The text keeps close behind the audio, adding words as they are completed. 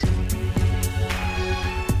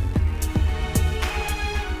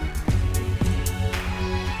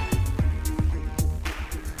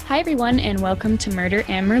Hi, everyone, and welcome to Murder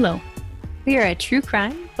and Merlot. We are a true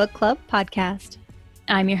crime book club podcast.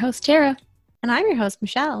 I'm your host, Tara. And I'm your host,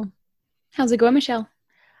 Michelle. How's it going, Michelle?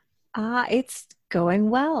 It's going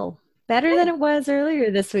well. Better than it was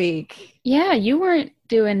earlier this week. Yeah, you weren't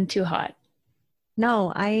doing too hot.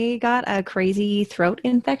 No, I got a crazy throat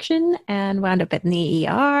infection and wound up in the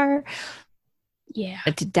ER. Yeah.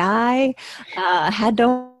 To die. Had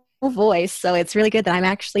no voice, so it's really good that I'm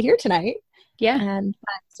actually here tonight. Yeah. And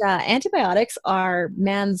antibiotics are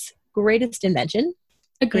man's greatest invention.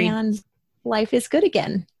 Agreed. And life is good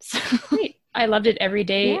again. So. Great. I loved it every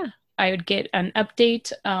day. Yeah. I would get an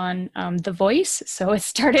update on The Voice. So it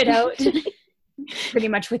started out pretty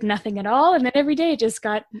much with nothing at all. And then every day it just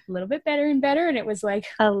got a little bit better and better. And it was like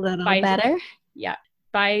a little better. Yeah.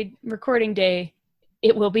 By recording day,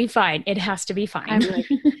 it will be fine. It has to be fine. I'm like,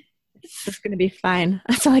 it's going to be fine.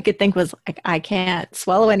 That's all I could think was like, I can't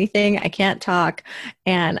swallow anything. I can't talk.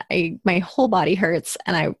 And my whole body hurts.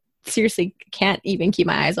 And I seriously can't even keep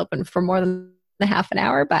my eyes open for more than a half an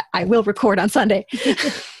hour, but I will record on Sunday.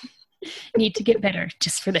 Need to get better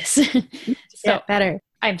just for this. So better.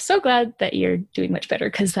 I'm so glad that you're doing much better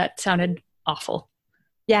because that sounded awful.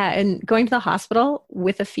 Yeah. And going to the hospital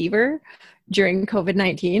with a fever during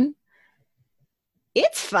COVID-19,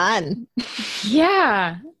 it's fun.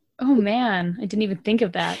 Yeah. Oh, man. I didn't even think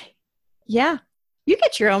of that. Yeah. You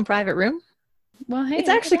get your own private room. Well, hey. It's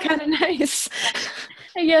actually kind of nice.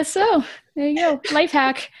 I guess so. There you go. Life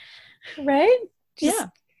hack. Right? Yeah.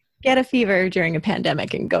 Get a fever during a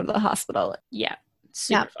pandemic and go to the hospital. Yeah.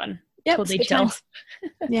 Super fun. Yep, totally chill.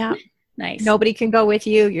 Yeah. Nice. Nobody can go with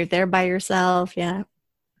you. You're there by yourself. Yeah.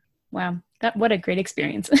 Wow. What a great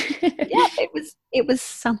experience. Yeah, it was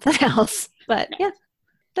something else. But yeah.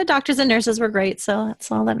 The doctors and nurses were great, so that's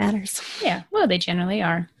all that matters. Yeah, well, they generally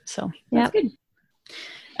are, so that's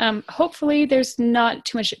good. Hopefully there's not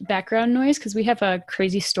too much background noise because we have a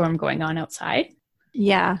crazy storm going on outside.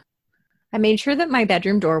 Yeah. I made sure that my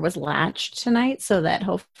bedroom door was latched tonight so that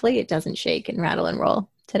hopefully it doesn't shake and rattle and roll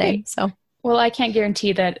today. Right. So, well, I can't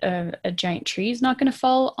guarantee that a giant tree is not going to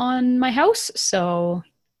fall on my house, so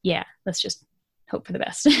yeah, let's just hope for the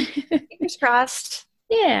best. Fingers crossed.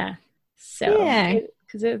 Yeah. So, yeah.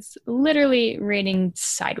 Because it's literally raining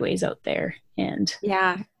sideways out there. And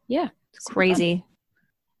yeah, it's crazy. Fun.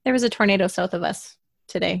 There was a tornado south of us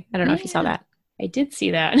today. I don't know if you saw that. I did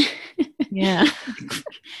see that. Yeah.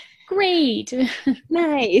 Great.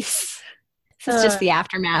 Nice. This is just the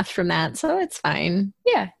aftermath from that, so it's fine.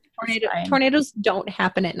 Yeah. Tornadoes don't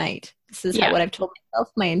happen at night. This is what I've told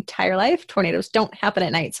myself my entire life. Tornadoes don't happen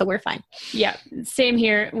at night, so we're fine. Yeah, same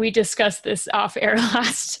here. We discussed this off air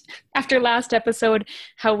after last episode,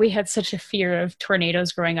 how we had such a fear of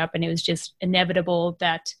tornadoes growing up, and it was just inevitable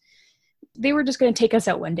that they were just going to take us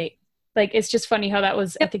out one day. Like, it's just funny how that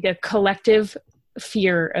was, I think, a collective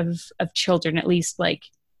fear of children, at least, like,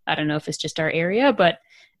 I don't know if it's just our area, but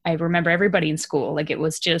I remember everybody in school, like, it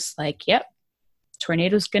was just like, yep.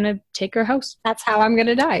 Tornado's gonna take our house. That's how I'm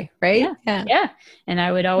gonna die, right? Yeah. And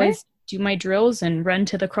I would always do my drills and run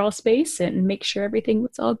to the crawl space and make sure everything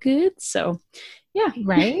was all good. So, yeah.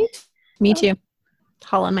 Right? Me too.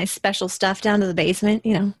 Hauling my special stuff down to the basement,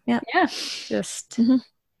 you know. Yeah. Yeah. Just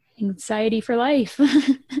anxiety for life.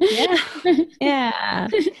 Yeah. Yeah.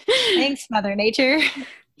 Thanks, Mother Nature.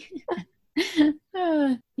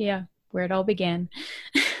 Yeah. Where it all began.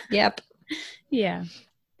 Yep. Yeah.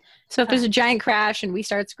 So if there's a giant crash and we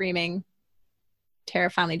start screaming, Tara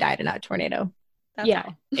finally died in a tornado. That's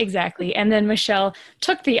how. Exactly. And then Michelle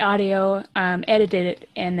took the audio, edited it,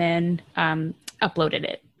 and then uploaded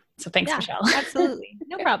it. So thanks, Michelle. Absolutely.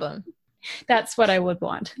 No problem. That's what I would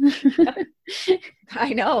want.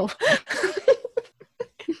 I know.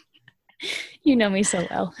 You know me so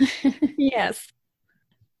well. Yes.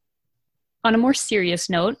 On a more serious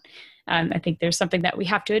note, I think there's something that we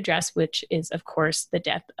have to address, which is, of course, the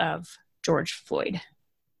death of George Floyd.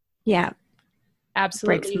 Yeah.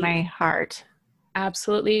 Absolutely. Breaks my heart.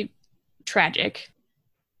 Absolutely tragic.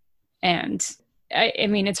 And I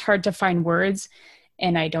mean, it's hard to find words.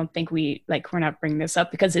 And I don't think we're not bringing this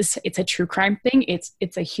up because it's a true crime thing.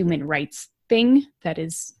 It's a human rights thing that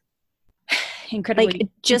is incredibly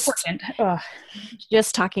important.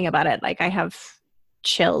 Just talking about it, like I have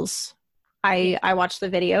chills. I watched the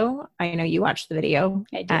video. I know you watched the video.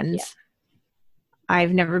 I did, and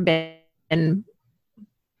I've never been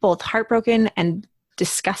both heartbroken and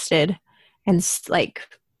disgusted and like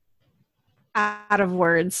out of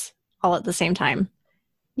words all at the same time.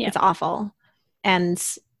 Yeah. It's awful. And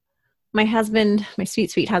my husband, my sweet,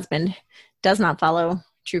 sweet husband, does not follow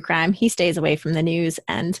true crime. He stays away from the news.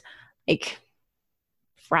 And like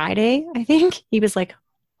Friday, I think, he was like,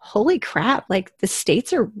 holy crap, like the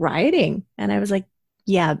states are rioting. And I was like,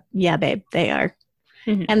 yeah, babe, they are.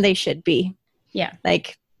 Mhm. And they should be. Yeah.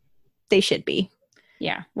 Like they should be.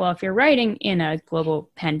 Yeah. Well, if you're writing in a global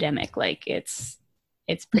pandemic, like it's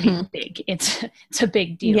pretty Mhm. big. It's a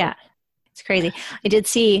big deal. Yeah. It's crazy. I did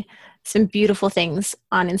see some beautiful things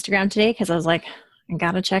on Instagram today because I was like, I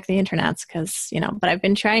gotta check the internets because, but I've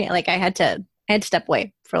been trying, like I had to step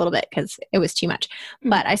away for a little bit because it was too much. Mhm.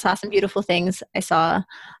 But I saw some beautiful things. I saw a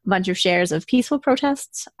bunch of shares of peaceful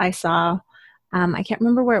protests. I saw, I can't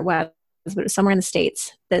remember where it was, but it was somewhere in the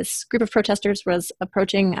States. This group of protesters was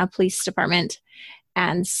approaching a police department,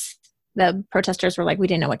 and the protesters were like, we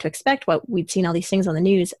didn't know what to expect. We'd seen all these things on the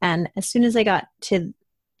news. And as soon as they got to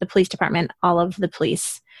the police department, all of the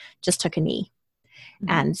police just took a knee. Mhm.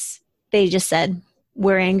 And they just said,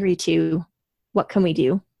 we're angry too. What can we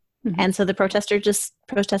do? Mhm. And so the protesters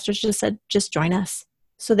just said, just join us.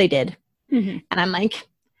 So they did. Mhm. And I'm like,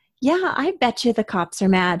 yeah, I bet you the cops are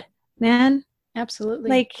mad, man. Absolutely.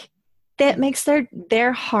 Like that makes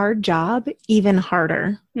their hard job even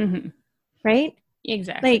harder. Mhm. Right?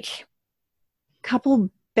 Exactly. Like couple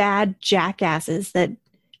bad jackasses that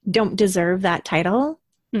don't deserve that title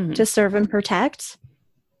Mhm. to serve and protect.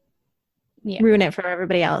 Yeah. Ruin it for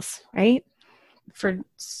everybody else, right? For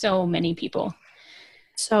so many people.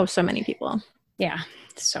 So many people. Yeah.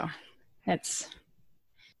 So it's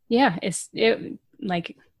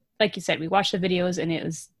like you said, we watched the videos and it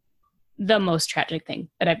was the most tragic thing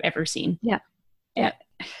that I've ever seen. Yeah.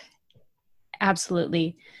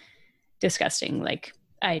 Absolutely disgusting. Like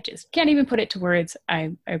I just can't even put it to words.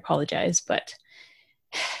 I apologize, but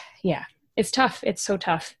yeah, it's tough. It's so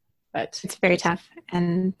tough, but It's very tough.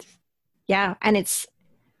 And yeah, and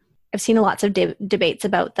I've seen lots of debates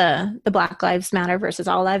about the Black Lives Matter versus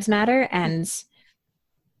All Lives Matter, and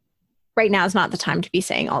right now is not the time to be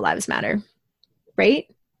saying All Lives Matter, right?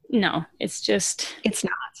 No, it's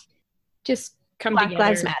not. Just come Black together.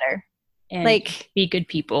 Lives Matter. And like be good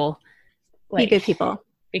people. Be good people.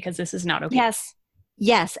 Because this is not okay.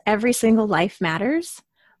 Yes, every single life matters,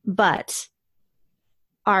 but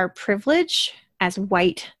our privilege as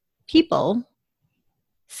white people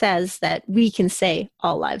says that we can say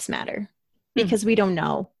all lives matter because we don't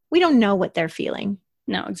know what they're feeling.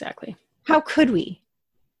 No, exactly. How could we?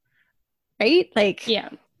 Right? Like, yeah,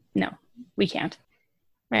 no, we can't.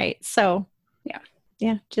 Right. So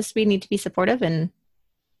yeah, just we need to be supportive and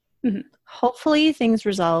hopefully things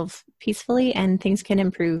resolve peacefully and things can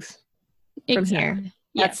improve from here.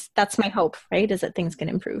 That's my hope, right? Is that things can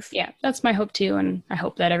improve. Yeah, that's my hope too. And I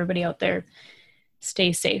hope that everybody out there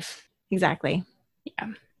stays safe. Exactly.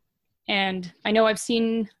 Yeah. And I know I've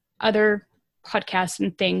seen other podcasts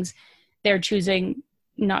and things, they're choosing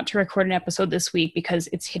not to record an episode this week because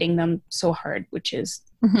it's hitting them so hard, which is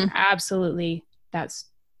that's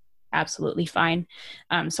absolutely fine.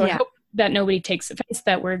 So I hope that nobody takes offense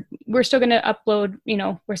that we're still going to upload,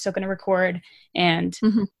 we're still going to record, and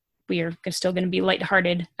we are still going to be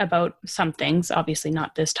lighthearted about some things, obviously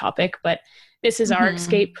not this topic, but this is our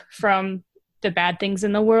escape from the bad things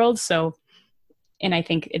in the world. So, and I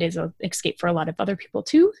think it is an escape for a lot of other people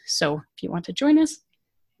too. So if you want to join us,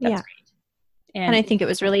 that's great. And I think it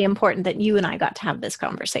was really important that you and I got to have this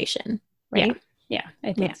conversation, right? Yeah,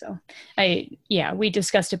 I think so. We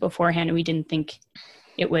discussed it beforehand and we didn't think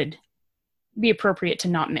it would be appropriate to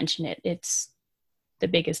not mention it. It's the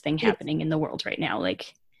biggest thing happening in the world right now.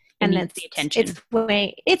 Like, and it's the attention.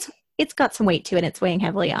 It's got some weight to it. It's weighing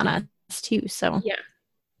heavily on us too. So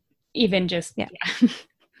even just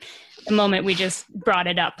the moment we just brought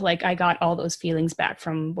it up, like I got all those feelings back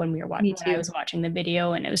from when we were watching. I was watching the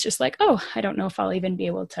video, and it was just like, oh, I don't know if I'll even be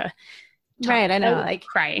able to. Right, I know, like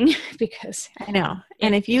crying because I know.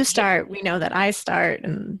 And if you start, we know that I start,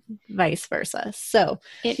 and vice versa. So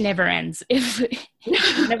it never ends. If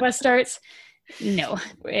one of us starts, no,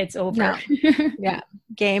 it's over. No.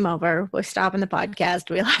 Game over. We're stopping the podcast.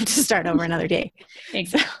 We'll have to start over another day.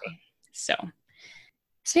 Exactly. So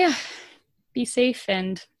yeah, be safe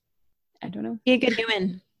and I don't know. Be a good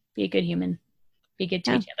human. Be a good human. Be good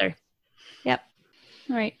to each other. Yep.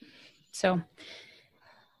 All right. So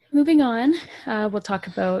moving on, we'll talk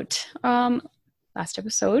about last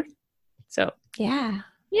episode. So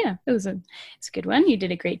it's a good one. You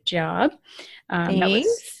did a great job. That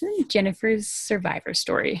was Jennifer's Survivor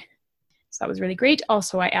story. So that was really great.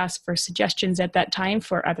 Also, I asked for suggestions at that time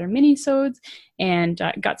for other mini-sodes and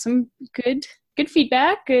got some good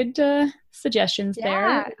feedback, good suggestions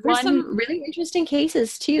there. There's some really interesting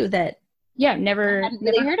cases too that never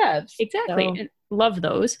heard of. Exactly. So. Love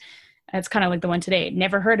those. It's kind of like the one today.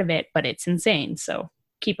 Never heard of it, but it's insane. So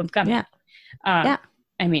keep them coming. Yeah.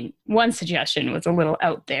 I mean, one suggestion was a little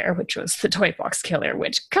out there, which was the toy box killer,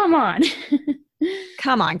 which, come on.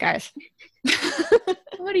 Come on, guys.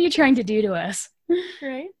 What are you trying to do to us?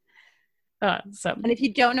 Right. And if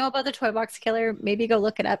you don't know about the toy box killer, maybe go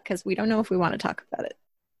look it up because we don't know if we want to talk about it.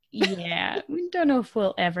 Yeah, we don't know if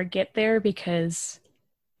we'll ever get there because,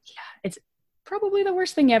 it's probably the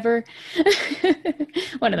worst thing ever.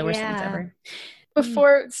 One of the worst things ever.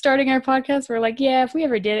 Before starting our podcast, we're like, if we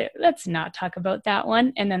ever did it, let's not talk about that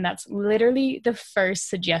one. And then that's literally the first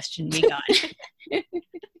suggestion we got.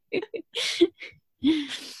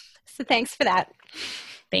 So thanks for that.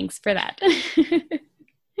 Thanks for that.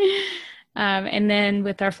 And then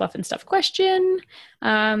with our fluff and stuff question,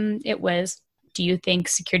 it was, do you think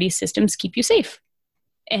security systems keep you safe?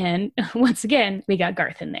 And once again, we got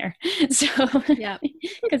Garth in there. So,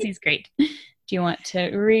 because he's great. Do you want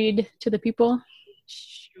to read to the people?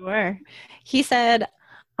 Sure. He said,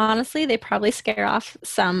 honestly, they probably scare off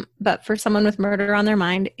some, but for someone with murder on their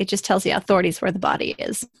mind, it just tells the authorities where the body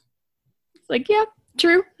is. It's like,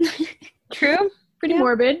 true. True. Pretty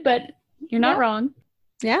morbid, but you're not wrong.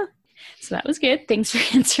 Yeah. So that was good. Thanks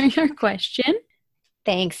for answering our question.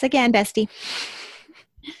 Thanks again, bestie.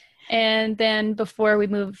 And then before we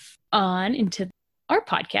move on into our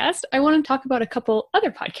podcast, I want to talk about a couple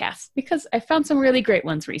other podcasts because I found some really great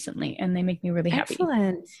ones recently and they make me really happy.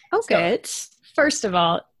 Excellent. Oh, good. First of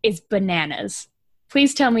all is Bananas.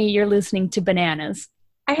 Please tell me you're listening to Bananas.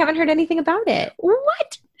 I haven't heard anything about it.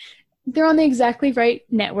 What? They're on the Exactly Right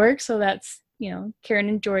network. So that's, Karen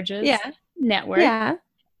and George's network. Yeah.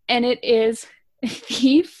 And it is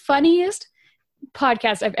the funniest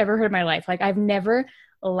podcast I've ever heard in my life. Like, I've never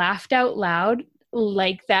laughed out loud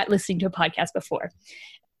like that listening to a podcast before.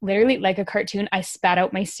 Literally, like a cartoon, I spat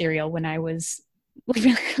out my cereal when I was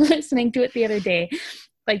listening to it the other day.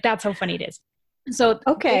 Like, that's how funny it is. So,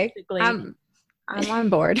 okay, I'm on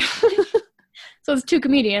board. So it's two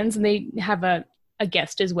comedians, and they have a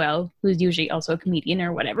guest as well, who's usually also a comedian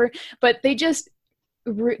or whatever. But they just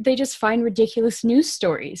find ridiculous news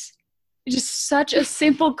stories. Just such a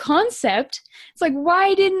simple concept. It's like,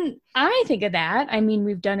 why didn't I think of that? I mean,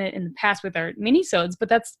 we've done it in the past with our mini-sodes, but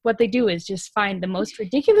that's what they do, is just find the most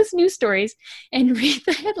ridiculous news stories and read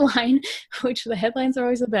the headline, which the headlines are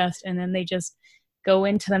always the best. And then they just go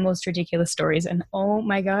into the most ridiculous stories. And oh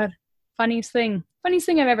my God, funniest thing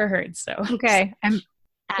I've ever heard. So, okay. I'm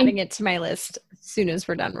adding it to my list as soon as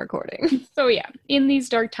we're done recording. So yeah, in these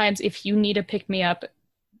dark times, if you need a pick-me-up,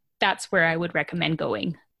 that's where I would recommend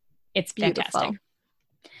going. It's fantastic.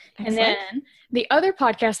 And then the other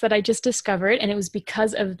podcast that I just discovered, and it was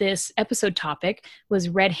because of this episode topic, was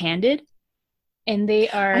Red Handed. And they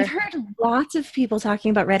are... I've heard lots of people talking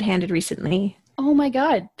about Red Handed recently. Oh my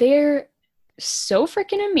God. They're so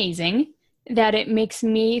freaking amazing that it makes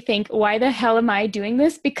me think, why the hell am I doing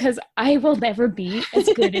this? Because I will never be as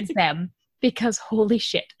good as them. Because holy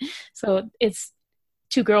shit. So it's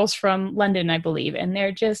two girls from London, I believe. And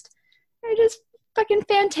they're just fucking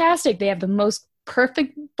fantastic. They have the most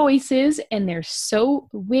perfect voices and they're so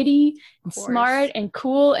witty and smart and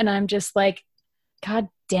cool. And I'm just like, God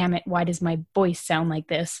damn it. Why does my voice sound like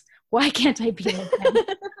this? Why can't I be like them?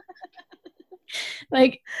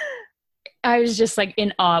 Like, I was just like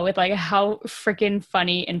in awe with like how freaking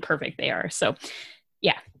funny and perfect they are. So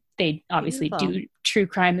yeah, they obviously do true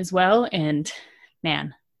crime as well. And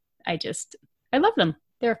man, I love them.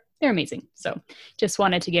 They're amazing. So just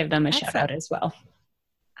wanted to give them a shout out as well.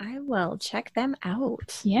 I will check them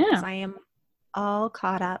out. Yeah. I am all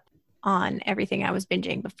caught up on everything I was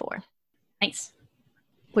binging before. Nice.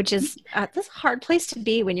 Which is this a hard place to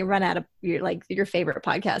be when you run out of your favorite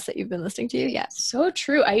podcast that you've been listening to. Yeah. So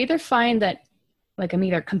true. I either find that like I'm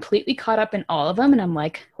either completely caught up in all of them and I'm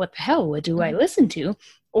like, what the hell? What do I listen to?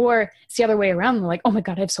 Or it's the other way around. I'm like, oh my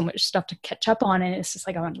God, I have so much stuff to catch up on. And it's just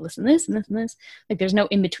like, I want to listen to this and this and this. Like there's no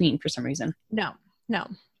in between for some reason. No.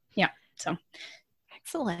 Yeah. So.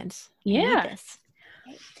 Excellent. Yeah.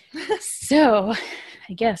 So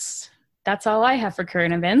I guess that's all I have for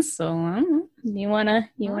current events. So you wanna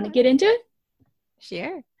get into it?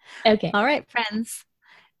 Sure. Okay. All right, friends.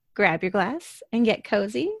 Grab your glass and get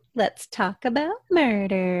cozy. Let's talk about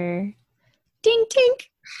murder. Ding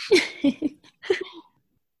tink.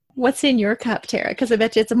 What's in your cup, Tara? Because I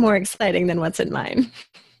bet you it's more exciting than what's in mine.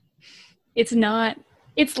 It's not.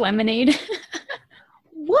 It's lemonade.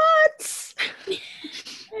 What?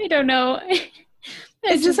 I don't know.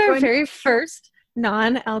 Is this our very first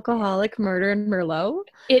non-alcoholic murder and Merlot?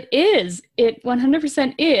 It is. It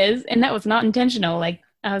 100% is. And that was not intentional. Like,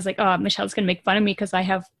 I was like, oh, Michelle's going to make fun of me because I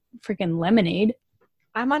have freaking lemonade.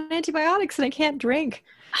 I'm on antibiotics and I can't drink.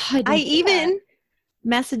 I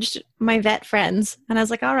messaged my vet friends and I was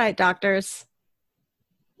like, all right, doctors,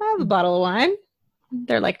 I have a bottle of wine.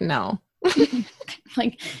 They're like, no.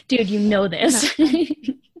 Like, dude, you know this.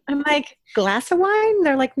 I'm like, glass of wine?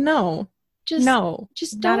 They're like, no. Just not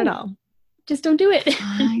don't. at all. Just don't do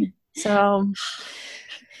it. So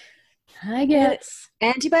I guess.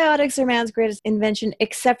 Antibiotics are man's greatest invention,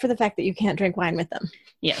 except for the fact that you can't drink wine with them.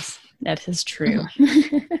 Yes, that is true.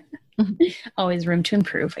 Always room to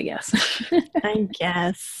improve, I guess. I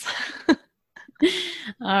guess.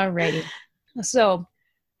 Alrighty. So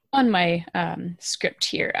on my script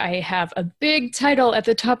here, I have a big title at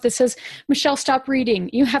the top that says, Michelle, stop reading.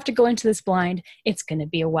 You have to go into this blind. It's going to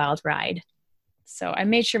be a wild ride. So I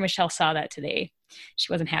made sure Michelle saw that today.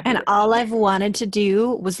 She wasn't happy. And all I've wanted to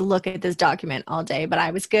do was look at this document all day, but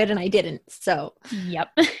I was good and I didn't. So, yep.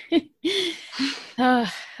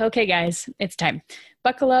 Okay, guys, it's time.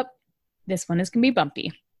 Buckle up. This one is going to be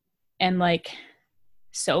bumpy. And like,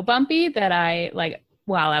 so bumpy that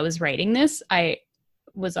while I was writing this, I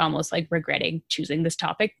was almost like regretting choosing this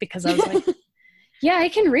topic because I was like, yeah, I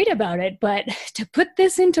can read about it, but to put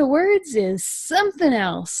this into words is something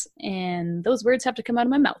else. And those words have to come out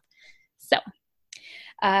of my mouth. So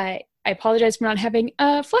I apologize for not having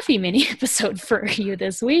a fluffy mini episode for you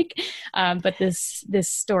this week. But this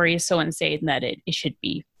story is so insane that it should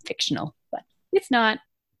be fictional, but it's not.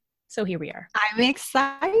 So here we are. I'm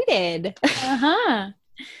excited. Uh-huh.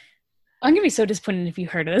 I'm going to be so disappointed if you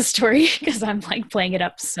heard of this story because I'm like playing it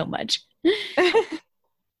up so much.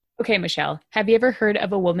 Okay, Michelle, have you ever heard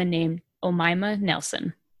of a woman named Omaima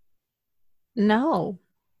Nelson? No.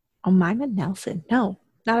 Omaima Nelson? No,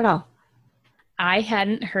 not at all. I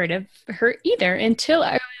hadn't heard of her either until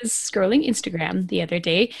I was scrolling Instagram the other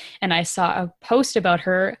day and I saw a post about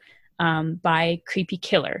her by Creepy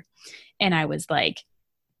Killer. And I was like,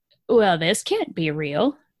 well, this can't be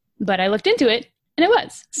real. But I looked into it and it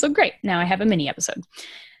was. So great. Now I have a mini episode.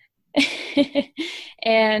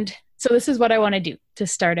 And so this is what I want to do to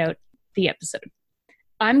start out the episode.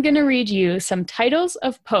 I'm going to read you some titles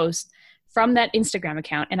of posts from that Instagram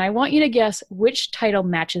account, and I want you to guess which title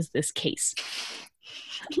matches this case.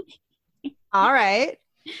 All right.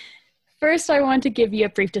 First, I want to give you a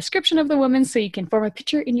brief description of the woman so you can form a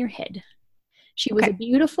picture in your head. She was a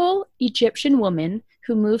beautiful Egyptian woman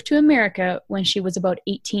who moved to America when she was about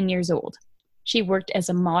 18 years old. She worked as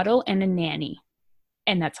a model and a nanny,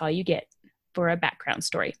 and that's all you get for a background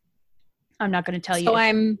story. I'm not going to tell you. So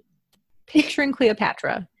I'm picturing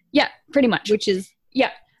Cleopatra. Yeah, pretty much. Which is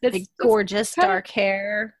that's gorgeous dark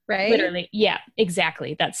hair, right? Literally. Yeah,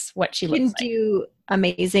 exactly. That's what she looks like. Can do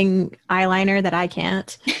amazing eyeliner that I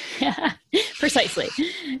can't. Precisely.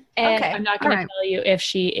 And I'm not going to tell you if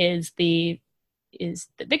she is the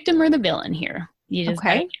victim or the villain here. You just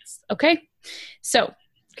gotta guess. Okay? So,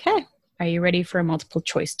 are you ready for a multiple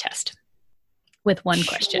choice test? With one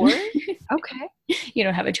question. Sure. Okay. You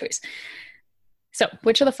don't have a choice. So,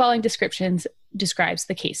 which of the following descriptions describes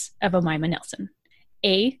the case of Omaima Nelson?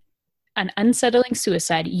 A, an unsettling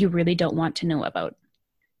suicide you really don't want to know about.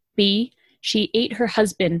 B, she ate her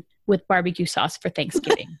husband with barbecue sauce for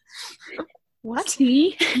Thanksgiving. What?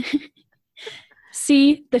 C,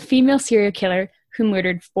 the female serial killer who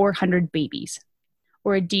murdered 400 babies.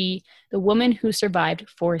 Or D, the woman who survived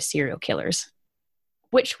 4 serial killers.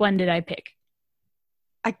 Which one did I pick?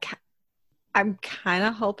 I'm kind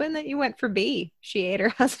of hoping that you went for B. She ate her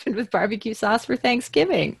husband with barbecue sauce for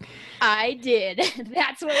Thanksgiving. I did.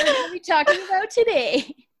 That's what we're going to be talking about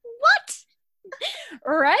today. What?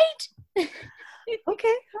 Right? Okay.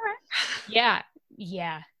 All right.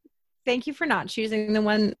 Yeah. Thank you for not choosing the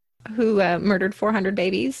one who murdered 400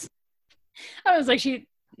 babies. I was like, she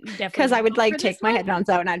definitely. Because I would like take my headphones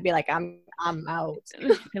out and I'd be like, I'm out.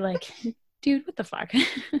 You're like, dude, what the fuck?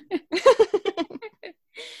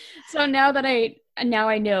 So now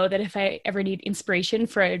I know that if I ever need inspiration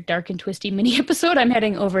for a dark and twisty mini episode, I'm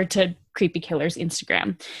heading over to Creepy Killer's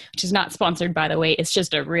Instagram, which is not sponsored, by the way. It's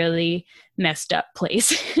just a really messed up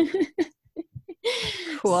place.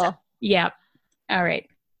 Cool. So, yeah. All right.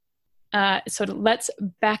 So let's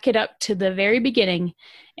back it up to the very beginning,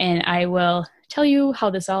 and I will tell you how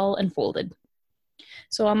this all unfolded.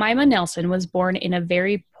 So Omaima Nelson was born in a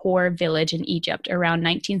very poor village in Egypt around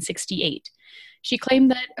 1968. She claimed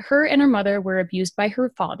that her and her mother were abused by her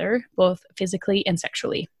father, both physically and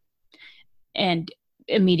sexually. And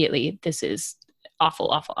immediately, this is awful,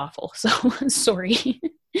 awful, awful. So sorry.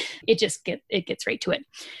 It gets right to it.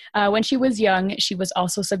 When she was young, she was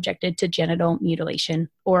also subjected to genital mutilation,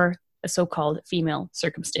 or a so-called female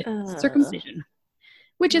circumcision,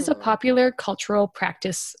 which is a popular cultural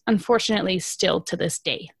practice, unfortunately, still to this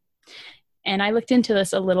day. And I looked into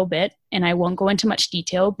this a little bit, and I won't go into much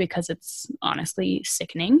detail because it's honestly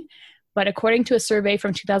sickening. But according to a survey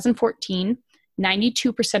from 2014,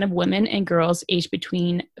 92% of women and girls aged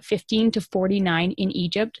between 15 to 49 in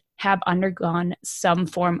Egypt have undergone some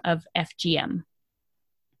form of FGM.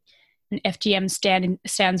 And FGM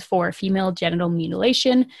stands for female genital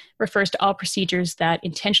mutilation, refers to all procedures that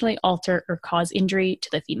intentionally alter or cause injury to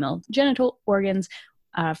the female genital organs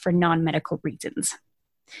for non-medical reasons.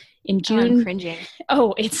 In June, I'm cringing.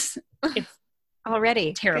 Oh, it's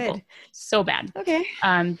already terrible. Good. So bad. Okay.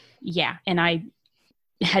 Yeah, and I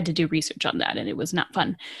had to do research on that, and it was not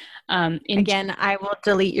fun. Again, I will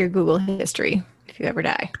delete your Google history if you ever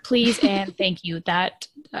die. Please and thank you. That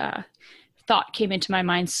thought came into my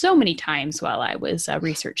mind so many times while I was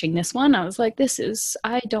researching this one. I was like,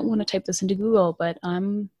 I don't want to type this into Google, but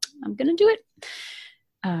I'm going to do it.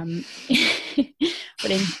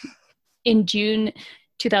 But in June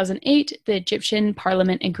 2008, the Egyptian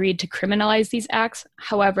parliament agreed to criminalize these acts.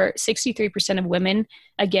 However, 63% of women,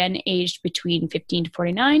 again aged between 15 to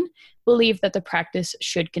 49, believe that the practice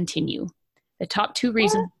should continue. The top two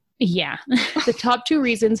reasons, the top two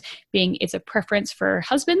reasons being it's a preference for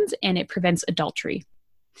husbands and it prevents adultery.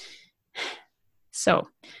 So,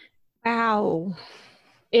 wow,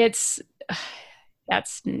 it's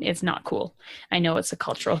not cool. I know it's a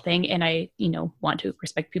cultural thing, and I want to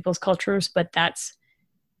respect people's cultures, but that's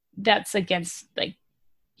against like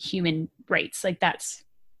human rights. Like that's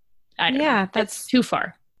too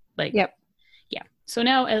far. Like, yep. Yeah. So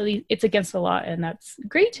now at least it's against the law, and that's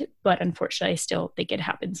great. But unfortunately, I still think it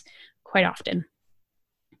happens quite often.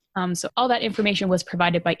 So all that information was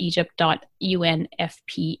provided by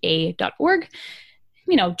egypt.unfpa.org,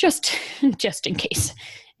 just in case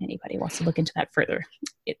anybody wants to look into that further.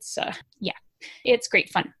 It's great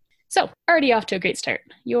fun. So already off to a great start.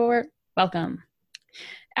 You're welcome.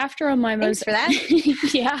 After Omima's, thanks for that.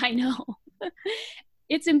 Yeah, I know.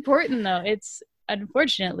 It's important though.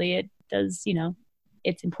 Unfortunately, it does,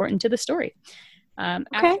 it's important to the story.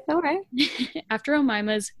 Okay, all right. After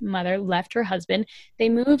Omima's mother left her husband, they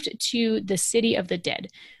moved to the City of the Dead,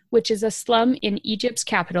 which is a slum in Egypt's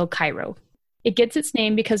capital, Cairo. It gets its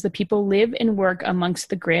name because the people live and work amongst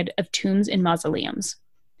the grid of tombs and mausoleums.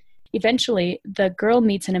 Eventually, the girl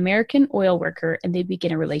meets an American oil worker and they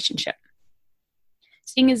begin a relationship.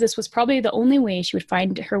 Seeing as this was probably the only way she would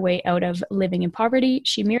find her way out of living in poverty,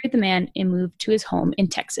 she married the man and moved to his home in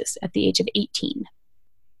Texas at the age of 18.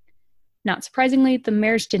 Not surprisingly, the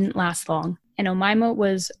marriage didn't last long, and Omima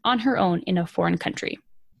was on her own in a foreign country.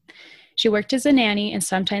 She worked as a nanny and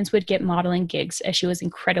sometimes would get modeling gigs as she was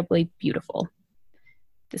incredibly beautiful.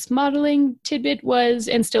 This modeling tidbit was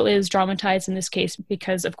and still is dramatized in this case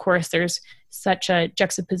because, of course, there's such a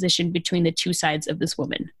juxtaposition between the two sides of this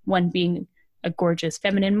woman, one being a gorgeous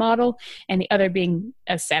feminine model and the other being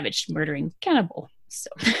a savage murdering cannibal.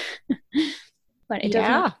 So, but it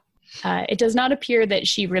doesn't. It does not appear that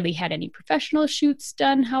she really had any professional shoots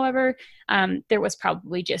done. However, there was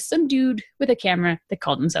probably just some dude with a camera that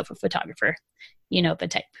called himself a photographer. You know the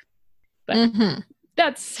type. But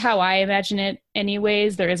that's how I imagine it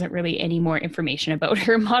anyways. There isn't really any more information about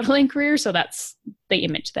her modeling career, so that's the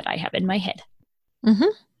image that I have in my head.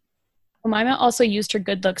 Omima also used her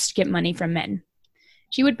good looks to get money from men.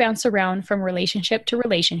 She would bounce around from relationship to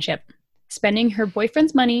relationship, spending her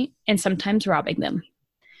boyfriend's money and sometimes robbing them.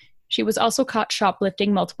 She was also caught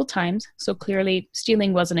shoplifting multiple times, so clearly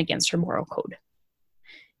stealing wasn't against her moral code.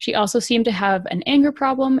 She also seemed to have an anger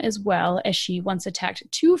problem as well, as she once attacked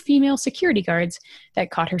 2 female security guards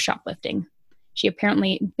that caught her shoplifting. She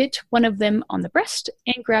apparently bit one of them on the breast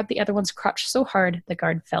and grabbed the other one's crotch so hard the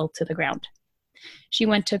guard fell to the ground. She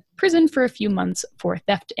went to prison for a few months for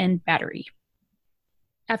theft and battery.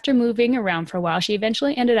 After moving around for a while, she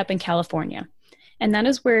eventually ended up in California, and that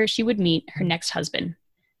is where she would meet her next husband,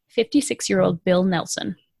 56-year-old Bill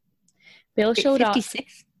Nelson. Bill showed up.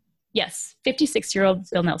 56? Yes, 56-year-old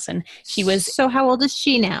Bill Nelson. So how old is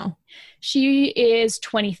she now? She is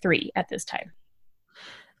 23 at this time.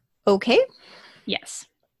 Okay. Yes.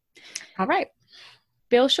 All right.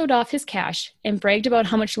 Bill showed off his cash and bragged about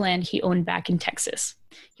how much land he owned back in Texas.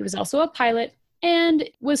 He was also a pilot and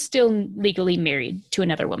was still legally married to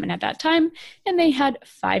another woman at that time, and they had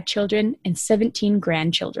 5 children and 17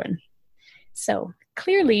 grandchildren. So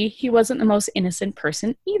clearly, he wasn't the most innocent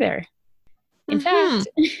person either. In fact,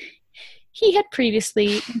 he had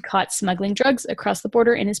previously been caught smuggling drugs across the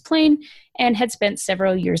border in his plane and had spent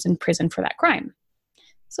several years in prison for that crime.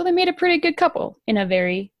 So they made a pretty good couple in a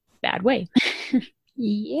very bad way.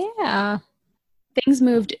 Yeah. Things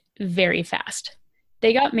moved very fast.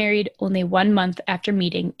 They got married only 1 month after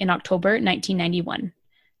meeting in October 1991.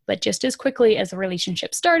 But just as quickly as the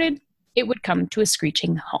relationship started, it would come to a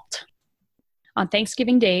screeching halt. On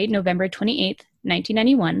Thanksgiving Day, November 28th,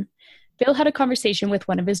 1991, Bill had a conversation with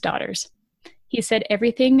one of his daughters. He said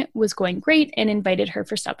everything was going great and invited her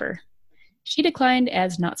for supper. She declined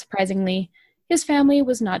as, not surprisingly, his family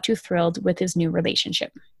was not too thrilled with his new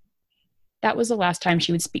relationship. That was the last time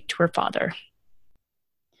she would speak to her father.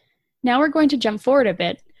 Now we're going to jump forward a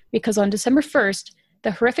bit, because on December 1st,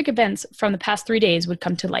 the horrific events from the past 3 days would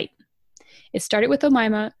come to light. It started with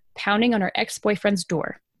Omaima pounding on her ex-boyfriend's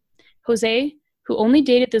door. Jose, who only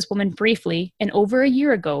dated this woman briefly and over a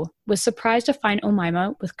year ago, was surprised to find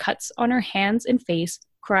Omaima with cuts on her hands and face,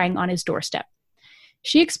 crying on his doorstep.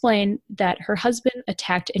 She explained that her husband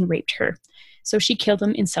attacked and raped her, so she killed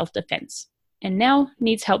him in self-defense, and now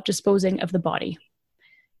needs help disposing of the body.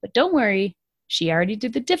 But don't worry, she already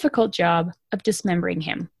did the difficult job of dismembering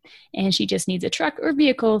him, and she just needs a truck or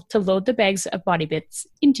vehicle to load the bags of body bits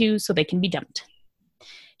into so they can be dumped.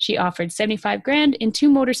 She offered $75,000 and 2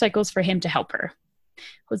 motorcycles for him to help her.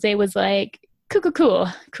 Jose was like, cool,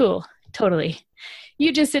 totally.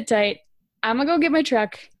 You just sit tight. I'm gonna go get my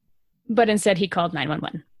truck. But instead he called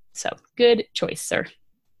 911. So good choice, sir.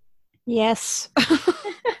 Yes.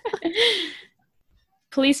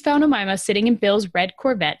 Police found Omaima sitting in Bill's red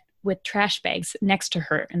Corvette with trash bags next to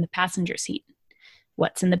her in the passenger seat.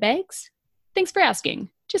 What's in the bags? Thanks for asking.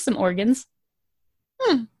 Just some organs.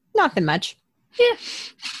 Nothing much. Yeah,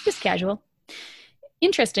 just casual.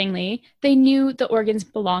 Interestingly, they knew the organs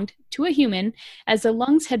belonged to a human, as the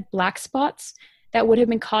lungs had black spots that would have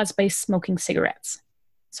been caused by smoking cigarettes.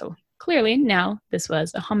 So clearly, now this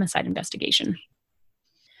was a homicide investigation.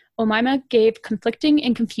 Omaima gave conflicting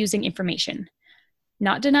and confusing information,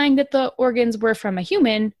 not denying that the organs were from a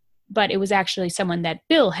human, but it was actually someone that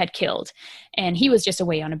Bill had killed, and he was just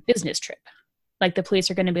away on a business trip. Like, the police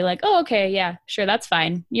are going to be like, oh, okay, yeah, sure, that's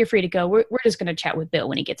fine. You're free to go. We're just going to chat with Bill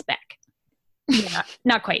when he gets back. Yeah,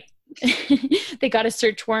 not quite. They got a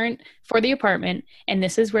search warrant for the apartment, and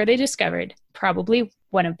this is where they discovered probably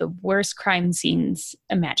one of the worst crime scenes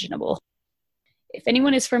imaginable. If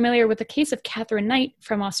anyone is familiar with the case of Catherine Knight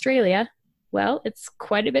from Australia, well, it's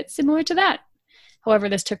quite a bit similar to that. However,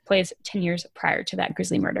 this took place 10 years prior to that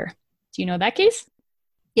grisly murder. Do you know that case?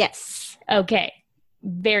 Yes. Okay.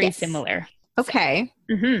 Very similar. Okay.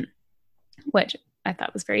 Mm-hmm. Which I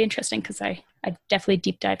thought was very interesting because I definitely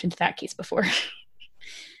deep dived into that case before.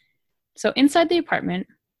 So inside the apartment,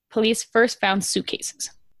 police first found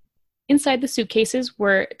suitcases. Inside the suitcases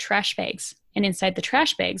were trash bags, and inside the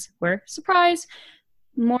trash bags were, surprise,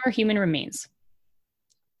 more human remains.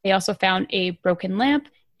 They also found a broken lamp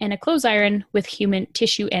and a clothes iron with human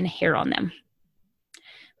tissue and hair on them.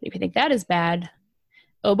 But if you think that is bad,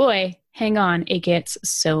 oh boy, hang on, it gets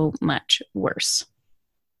so much worse.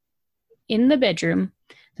 In the bedroom,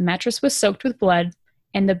 the mattress was soaked with blood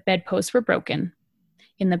and the bedposts were broken.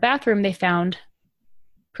 In the bathroom, they found,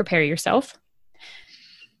 prepare yourself,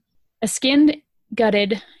 a skinned,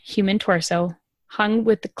 gutted human torso hung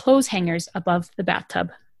with the clothes hangers above the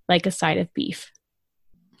bathtub, like a side of beef.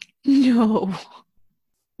 No.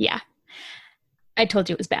 Yeah. I told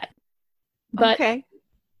you it was bad. But okay.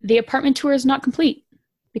 The apartment tour is not complete,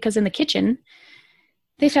 because in the kitchen,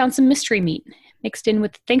 they found some mystery meat mixed in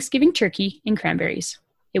with Thanksgiving turkey and cranberries.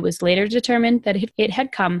 It was later determined that it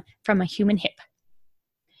had come from a human hip.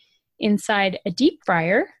 Inside a deep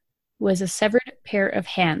fryer was a severed pair of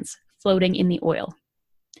hands floating in the oil.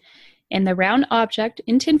 And the round object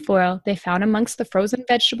in tinfoil they found amongst the frozen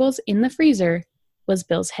vegetables in the freezer was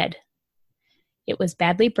Bill's head. It was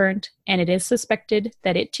badly burnt, and it is suspected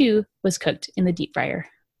that it too was cooked in the deep fryer.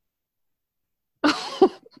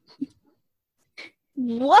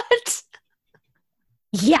 What?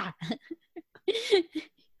 Yeah.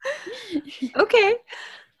 Okay.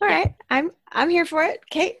 All right. I'm here for it.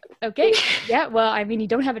 Okay. Okay. Yeah, well, I mean, you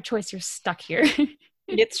don't have a choice. You're stuck here.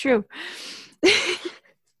 It's true.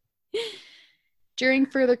 During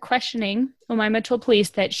further questioning, Omaima told police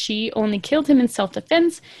that she only killed him in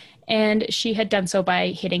self-defense, and she had done so by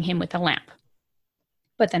hitting him with a lamp.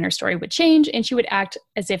 But then her story would change, and she would act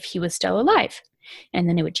as if he was still alive. And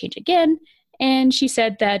then it would change again, and she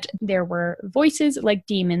said that there were voices like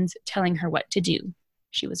demons telling her what to do.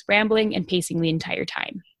 She was rambling and pacing the entire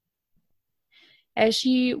time. As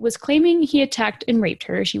she was claiming he attacked and raped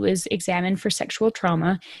her, she was examined for sexual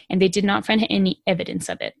trauma, and they did not find any evidence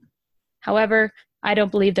of it. However, I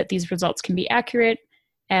don't believe that these results can be accurate,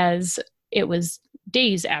 as it was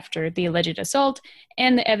days after the alleged assault,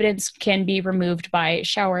 and the evidence can be removed by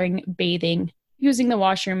showering, bathing, using the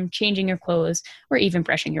washroom, changing your clothes, or even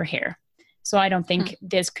brushing your hair. So I don't think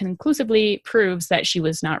this conclusively proves that she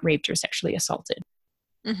was not raped or sexually assaulted.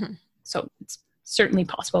 Mm-hmm. So it's certainly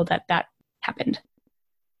possible that that happened.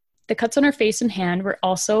 The cuts on her face and hand were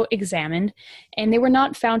also examined, and they were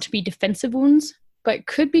not found to be defensive wounds, but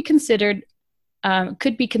could be consistent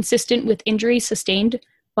with injuries sustained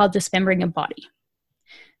while dismembering a body,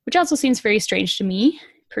 which also seems very strange to me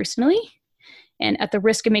personally. And at the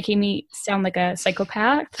risk of making me sound like a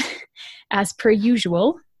psychopath, as per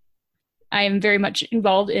usual, I am very much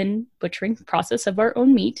involved in butchering process of our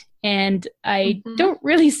own meat, and I don't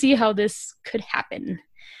really see how this could happen.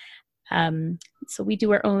 So we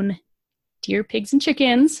do our own deer, pigs, and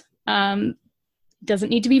chickens. Doesn't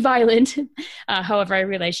need to be violent. However, I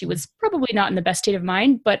realize she was probably not in the best state of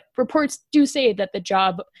mind, but reports do say that the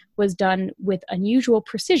job was done with unusual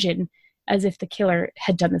precision, as if the killer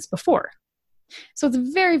had done this before. So it's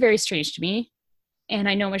very, very strange to me. And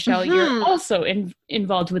I know, Michelle, you're also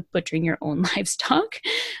involved with butchering your own livestock.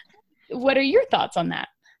 What are your thoughts on that?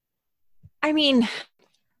 I mean,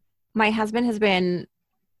 my husband has been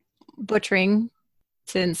butchering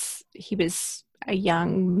since he was a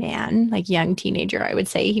young man, like young teenager, I would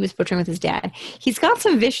say. He was butchering with his dad. He's got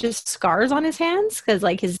some vicious scars on his hands because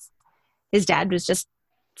like his dad was just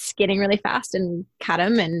skidding really fast and cut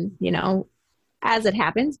him, and you know, as it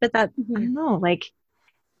happens. But that I don't know, like,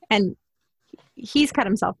 and he's cut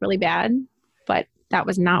himself really bad, but that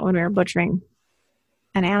was not when we were butchering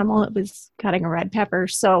an animal. It was cutting a red pepper.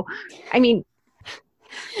 So I mean,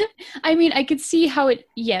 I could see how it,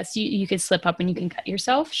 yes, you could slip up and you can cut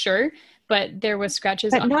yourself, sure. But there was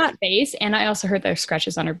scratches on her face, and I also heard there were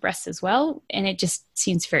scratches on her breasts as well. And it just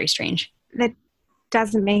seems very strange. That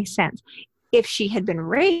doesn't make sense. If she had been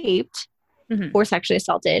raped or sexually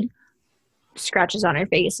assaulted, scratches on her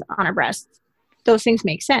face, on her breasts, those things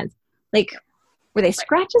make sense. Like, were they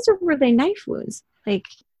scratches or were they knife wounds? Like,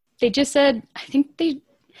 they just said, I think they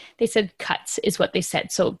said cuts is what they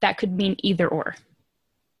said. So that could mean either or.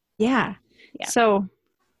 Yeah. So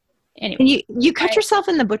anyway, you cut yourself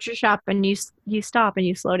in the butcher shop and you stop and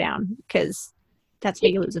you slow down because that's how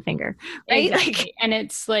you lose a finger, right? Exactly. Like, and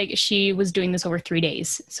it's like she was doing this over 3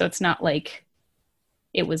 days. So it's not like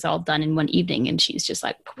it was all done in one evening and she's just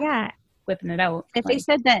like whipping it out. If they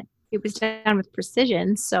said that it was done with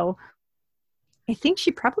precision, so I think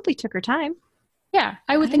she probably took her time. Yeah,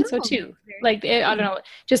 I would think so too. Like, I don't know,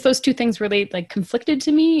 just those two things really like conflicted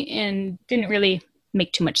to me and didn't really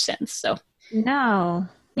make too much sense. So no.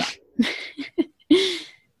 Yeah.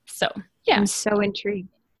 So yeah, I'm so intrigued.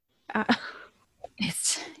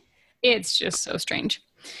 It's just so strange.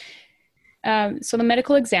 So the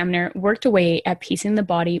medical examiner worked away at piecing the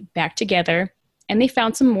body back together, and they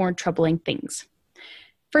found some more troubling things.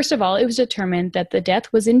 First of all, it was determined that the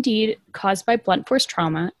death was indeed caused by blunt force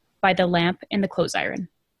trauma by the lamp and the clothes iron,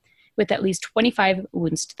 with at least 25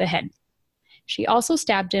 wounds to the head. She also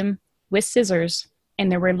stabbed him with scissors,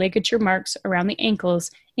 and there were ligature marks around the ankles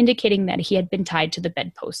indicating that he had been tied to the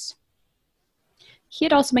bedposts. He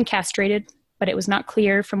had also been castrated, but it was not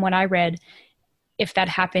clear from what I read if that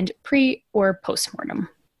happened pre or post-mortem.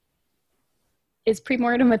 Is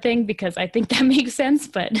pre-mortem a thing? Because I think that makes sense,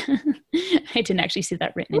 but I didn't actually see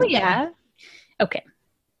that written. Well, yeah. Okay.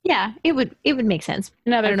 Yeah, it would make sense.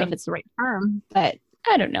 I don't know if it's the right term, but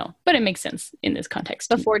I don't know, but it makes sense in this context.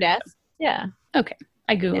 Before death? Yeah. Okay.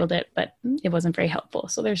 I Googled it, but it wasn't very helpful.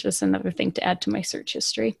 So there's just another thing to add to my search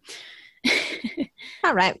history.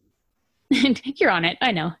 All right. And you're on it.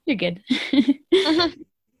 I know. You're good.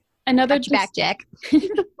 Another back, Jack.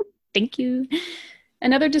 Thank you.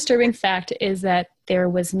 Another disturbing fact is that there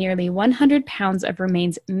was nearly 100 pounds of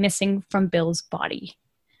remains missing from Bill's body.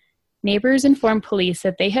 Neighbors informed police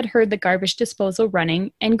that they had heard the garbage disposal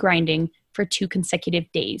running and grinding for 2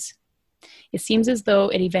 consecutive days. It seems as though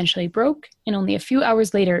it eventually broke, and only a few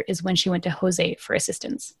hours later is when she went to Jose for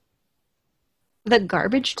assistance. The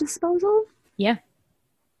garbage disposal? Yeah.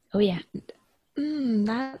 Oh, yeah.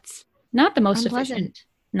 That's not the most unpleasant. Efficient.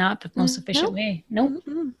 Not the most efficient way. Nope.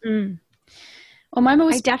 Mm-hmm. Well, Mama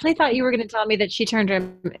was... I definitely thought you were going to tell me that she turned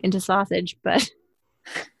him into sausage, but...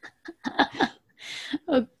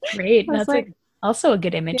 Oh, great. That's like, also a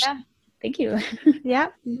good image. Yeah. Thank you. Yeah.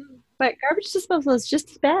 But garbage disposal is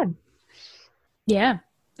just as bad. Yeah.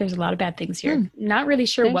 There's a lot of bad things here. Not really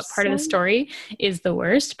sure what part of the story is the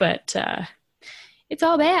worst, but it's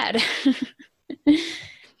all bad.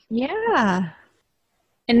 Yeah.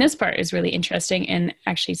 And this part is really interesting. And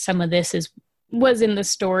actually some of this was in the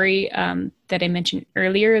story that I mentioned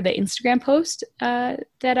earlier, the Instagram post that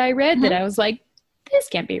I read that I was like, this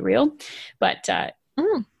can't be real. But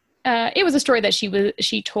it was a story that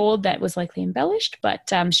she told that was likely embellished,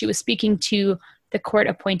 but she was speaking to the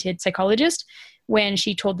court-appointed psychologist when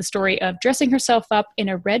she told the story of dressing herself up in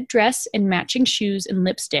a red dress and matching shoes and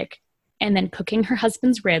lipstick, and then cooking her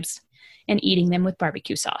husband's ribs and eating them with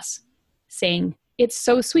barbecue sauce, saying, "It's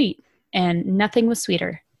so sweet," and nothing was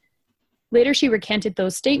sweeter. Later, she recanted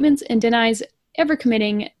those statements and denies ever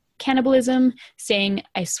committing cannibalism, saying,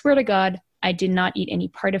 "I swear to God, I did not eat any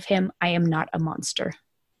part of him. I am not a monster."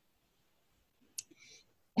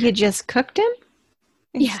 You just cooked him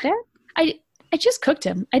instead? Yeah. I just cooked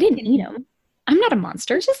him. I didn't eat him. I'm not a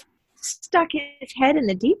monster. Just stuck his head in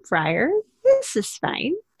the deep fryer. This is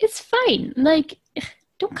fine. It's fine. Like,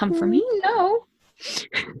 don't come for me. No.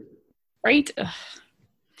 Right? Ugh.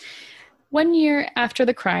 1 year after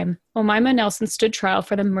the crime, Omaima Nelson stood trial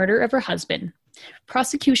for the murder of her husband.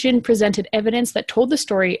 Prosecution presented evidence that told the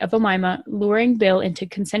story of Omaima luring Bill into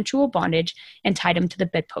consensual bondage and tied him to the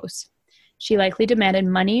bedpost. She likely demanded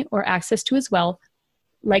money or access to his wealth,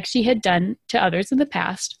 like she had done to others in the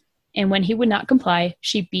past, and when he would not comply,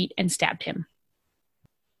 she beat and stabbed him.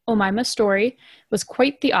 Omaima's story was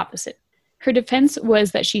quite the opposite. Her defense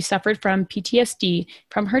was that she suffered from PTSD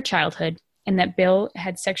from her childhood and that Bill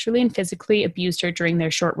had sexually and physically abused her during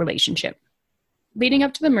their short relationship. Leading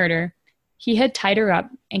up to the murder, he had tied her up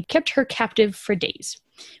and kept her captive for days.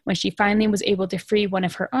 When she finally was able to free one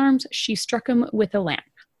of her arms, she struck him with a lamp.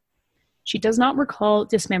 She does not recall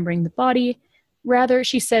dismembering the body. Rather,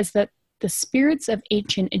 she says that the spirits of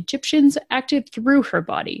ancient Egyptians acted through her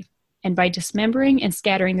body, and by dismembering and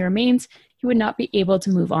scattering the remains, he would not be able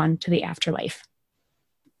to move on to the afterlife.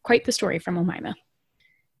 Quite the story from Omaima.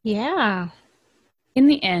 Yeah. In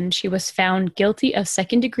the end, she was found guilty of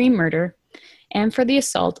second-degree murder and for the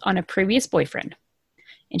assault on a previous boyfriend,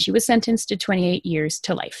 and she was sentenced to 28 years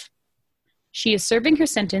to life. She is serving her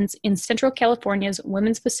sentence in Central California's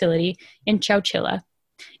women's facility in Chowchilla,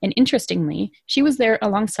 and interestingly, she was there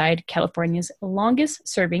alongside California's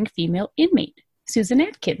longest-serving female inmate, Susan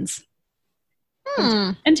Atkins,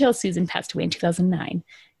 until Susan passed away in 2009.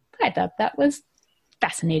 But I thought that was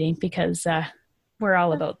fascinating because we're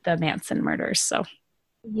all about the Manson murders. So,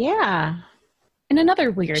 yeah. And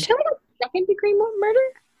another weird second-degree murder.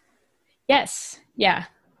 Yes, yeah.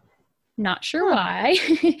 Not sure why.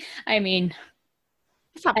 I mean,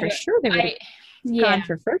 I thought for sure they would have gone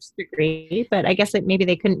for first degree, but I guess maybe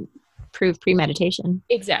they couldn't prove premeditation.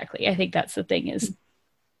 Exactly. I think that's the thing is,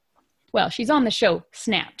 well, she's on the show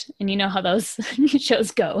Snapped, and you know how those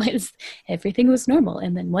shows go, is everything was normal,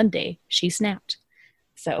 and then one day she snapped.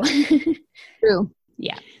 So, true.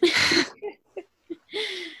 Yeah.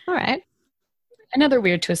 All right. Another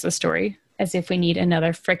weird twist of the story, as if we need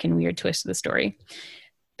another frickin' weird twist of the story.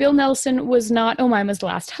 Bill Nelson was not Omaima's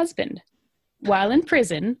last husband. While in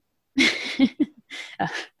prison,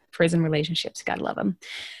 prison relationships, gotta love them.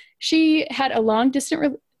 She had a long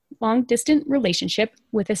distant relationship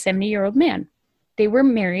with a 70-year-old man. They were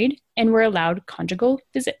married and were allowed conjugal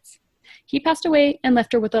visits. He passed away and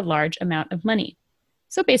left her with a large amount of money.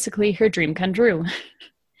 So basically, her dream come true.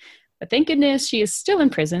 But thank goodness she is still in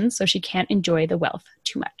prison, so she can't enjoy the wealth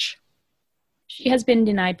too much. She has been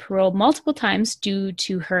denied parole multiple times due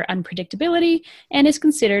to her unpredictability and is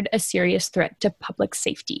considered a serious threat to public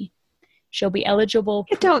safety. She'll be eligible...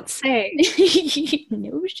 Don't say.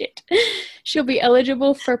 No shit. She'll be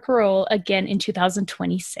eligible for parole again in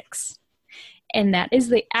 2026. And that is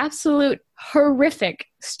the absolute horrific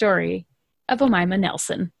story of Omaima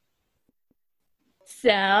Nelson.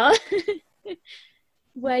 So,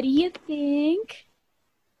 what do you think?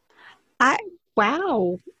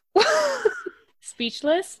 Wow.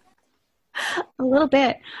 Speechless? A little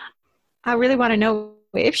bit. I really want to know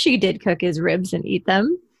if she did cook his ribs and eat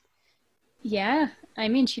them. Yeah. I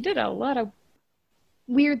mean, she did a lot of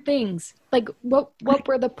weird things. Like, what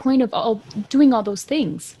were the point of doing all those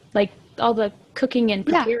things? Like, all the cooking and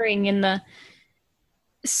preparing and the...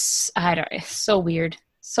 I don't know. So weird.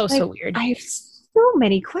 So weird. I have so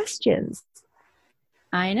many questions.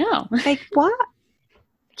 I know. Like, what?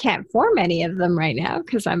 Can't form any of them right now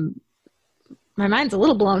because my mind's a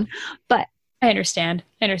little blown, but I understand.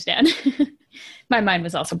 My mind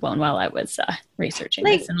was also blown while I was researching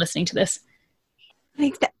this and listening to this.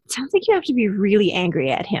 Like, that sounds like you have to be really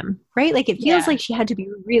angry at him, right? Like, it feels like she had to be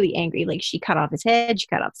really angry. Like, she cut off his head, she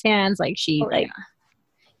cut off his hands, like she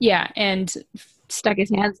and stuck his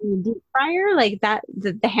hands in the deep fryer. Like that,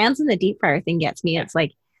 the hands in the deep fryer thing gets me. It's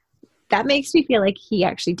like, that makes me feel like he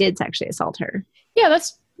actually did sexually assault her. Yeah,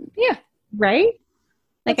 right.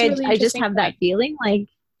 Like, really I just have that feeling like,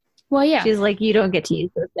 well, yeah, she's like, you don't get to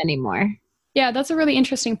use this anymore. Yeah, that's a really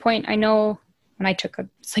interesting point. I know when I took a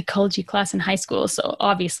psychology class in high school, so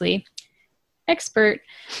obviously expert,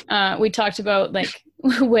 we talked about like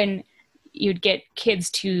when you'd get kids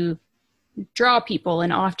to draw people.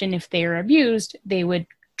 And often if they are abused, they would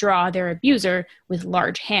draw their abuser with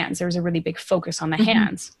large hands. There was a really big focus on the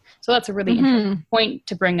hands. So that's a really interesting point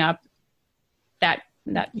to bring up that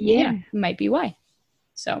might be why.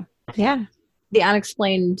 So yeah, the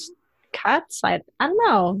unexplained cuts. I don't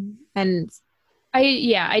know. And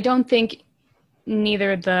I don't think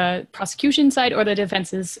neither the prosecution side or the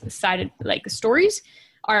defense's side, like the stories,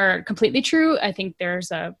 are completely true. I think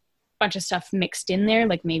there's a bunch of stuff mixed in there,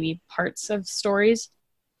 like maybe parts of stories,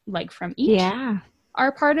 like from each,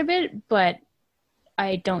 are part of it. But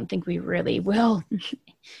I don't think we really will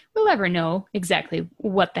ever know exactly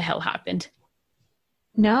what the hell happened.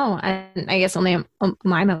 No, I guess only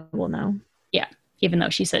Mima will know. Yeah, even though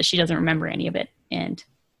she says she doesn't remember any of it, and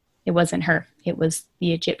it wasn't her; it was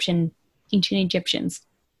the ancient Egyptians.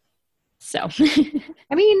 So,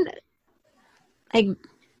 I mean, like,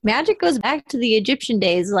 magic goes back to the Egyptian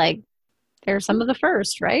days. Like, they're some of the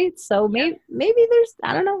first, right? So maybe there's,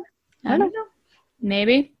 I don't know.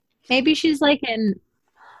 Maybe she's like an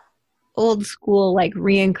old school, like,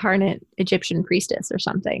 reincarnate Egyptian priestess or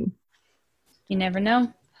something. You never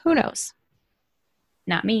know. Who knows?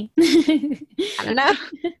 Not me. I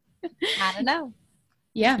don't know.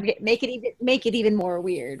 Yeah. Make it even more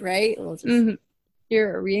weird, right?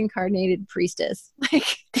 You're a reincarnated priestess.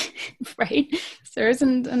 Like, right? So there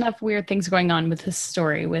isn't enough weird things going on with this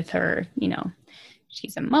story with her,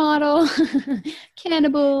 she's a model,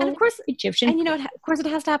 cannibal, and of course Egyptian. And of course it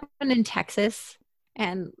has to happen in Texas,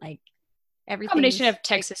 and like everything. Combination of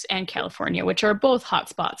Texas and California, which are both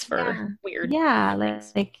hotspots for weird. Yeah,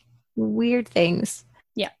 like weird things.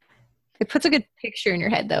 Yeah. It puts a good picture in your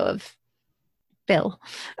head though of Bill.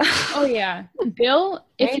 Oh yeah. Bill,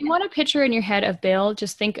 if you want a picture in your head of Bill,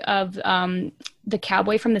 just think of the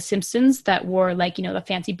cowboy from The Simpsons that wore, like, the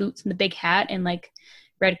fancy boots and the big hat and like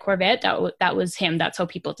red Corvette. That was him. That's how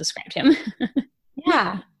people described him.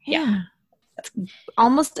 Yeah. That's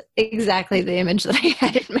almost exactly the image that I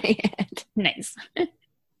had in my head. Nice.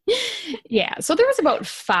 Yeah. So there was about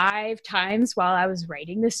 5 times while I was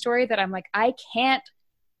writing this story that I'm like, I can't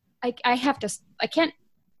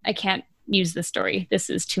use this story. This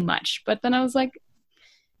is too much. But then I was like,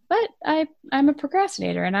 but I'm a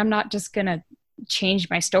procrastinator and I'm not just going to change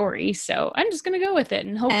my story. So I'm just going to go with it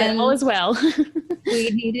and hope that all is well. we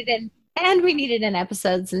needed an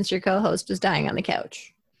episode since your co-host was dying on the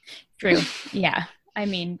couch. True. Yeah. I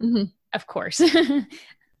mean, of course. I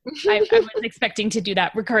was expecting to do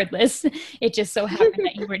that regardless. It just so happened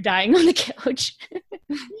that you were dying on the couch.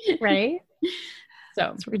 Right?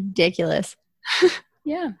 So it's ridiculous.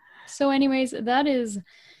 Yeah. So anyways, that is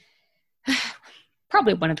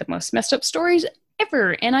probably one of the most messed up stories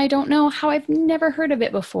ever. And I don't know how I've never heard of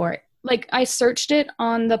it before. Like, I searched it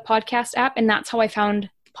on the podcast app, and that's how I found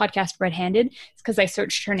podcast Red Handed. It's because I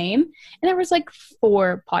searched her name, and there was like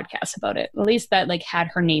 4 podcasts about it, at least that like had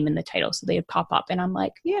her name in the title. So they'd pop up, and I'm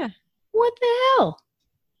like, yeah, what the hell?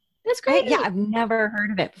 That's great. Yeah, I've never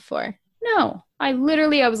heard of it before. No, I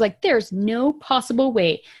was like, there's no possible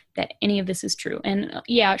way that any of this is true. And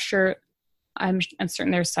yeah, sure, I'm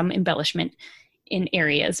certain there's some embellishment in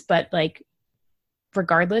areas, but like,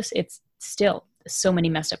 regardless, it's still so many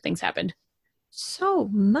messed up things happened. So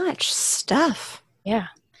much stuff. Yeah.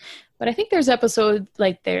 But I think there's episodes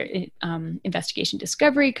like their Investigation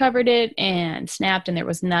Discovery covered it, and Snapped, and there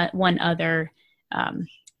was not one other,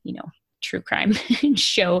 true crime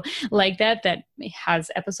show like that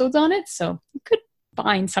has episodes on it. So you could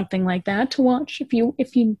find something like that to watch if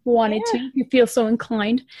you wanted to. You feel so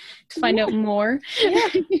inclined to find out more. Yeah.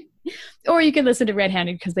 Or you can listen to Red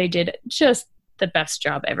Handed because they did just the best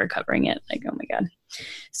job ever covering it. Like, oh my God.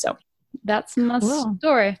 So that's my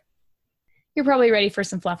story. You're probably ready for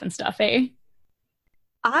some fluff and stuff, eh?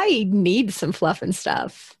 I need some fluff and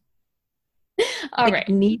stuff. All right.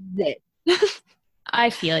 Needs it. I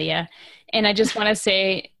feel ya. And I just want to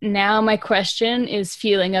say now my question is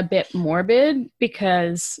feeling a bit morbid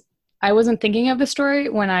because I wasn't thinking of the story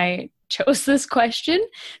when I chose this question.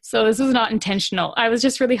 So this was not intentional. I was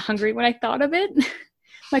just really hungry when I thought of it.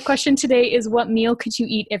 My question today is, what meal could you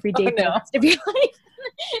eat every day for the rest of your life?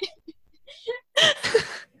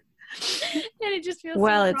 And it just feels so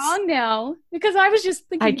wrong now because I was just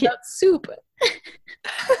thinking about soup.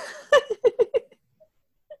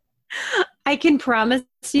 I can promise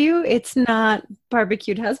you it's not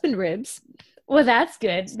barbecued husband ribs. Well, that's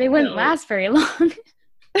good. They wouldn't last very long.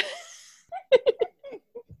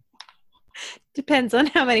 Depends on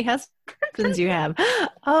how many husbands you have.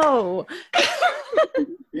 Oh.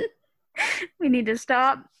 We need to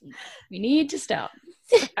stop.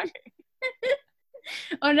 Sorry.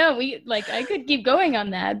 Oh no, I could keep going on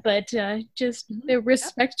that, but just the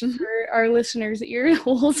respect for our listeners' ear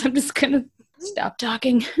holes, I'm just gonna stop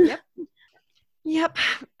talking. Yep.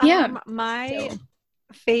 Yeah. My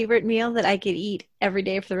favorite meal that I could eat every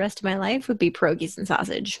day for the rest of my life would be pierogies and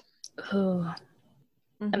sausage. Oh,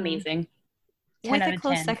 amazing. 10 With out a of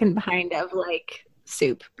close 10. second behind of like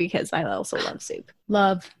soup, because I also love soup.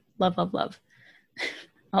 Love. All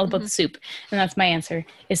about the soup. And that's my answer,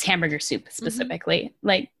 is hamburger soup specifically.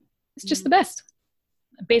 Like, it's just the best.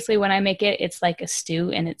 Basically, when I make it, it's like a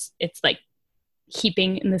stew, and it's like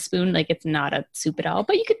heaping in the spoon. Like, it's not a soup at all,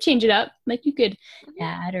 but you could change it up. Like, you could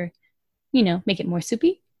add, or, make it more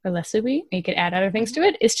soupy or less soupy. Or you could add other things to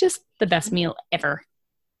it. It's just the best meal ever.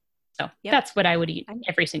 So that's what I would eat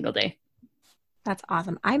every single day. That's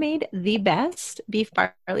awesome. I made the best beef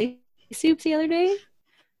barley soup the other day.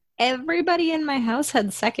 Everybody in my house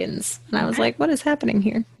had seconds. And I was like, what is happening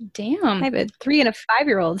here? Damn. I have a 3 and a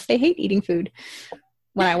 5-year-olds. They hate eating food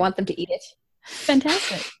when I want them to eat it.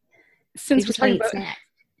 Fantastic. Since we're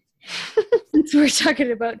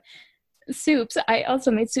talking about soups, I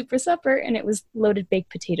also made soup for supper, and it was loaded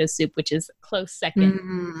baked potato soup, which is a close second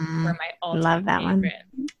for my all-time Love that favorite.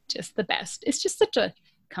 one. Just the best. It's just such a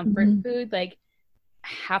comfort food. Like,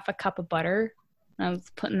 half a cup of butter, I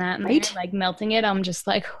was putting that in there, like melting it. I'm just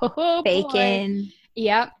like, oh, bacon. Boy.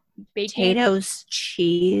 Yep. Bacon. Potatoes,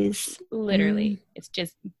 cheese. Literally. It's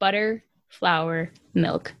just butter, flour,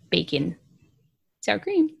 milk, bacon, sour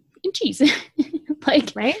cream, and cheese.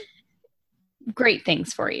 Like, right? Great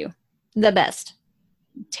things for you. The best.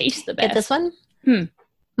 Taste the best. Get this one?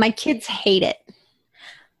 My kids hate it.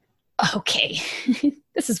 Okay.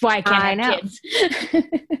 This is why I can't have kids.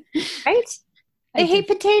 Right? They hate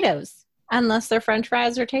potatoes. Unless they're French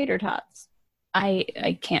fries or tater tots.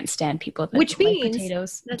 I can't stand people that Which don't means like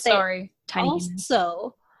potatoes. That sorry, tiny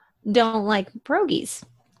also don't like pierogies.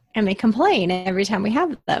 And they complain every time we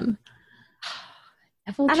have them.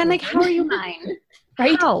 And I'm like, how are you mine?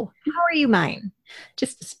 Right? How are you mine?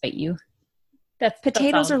 Just to spite you.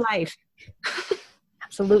 Potatoes are life.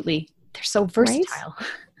 Absolutely. They're so versatile.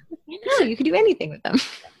 Right? No, you can do anything with them.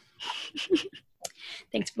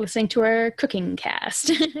 Thanks for listening to our cooking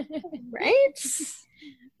cast. Right?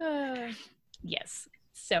 Yes.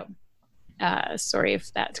 So, sorry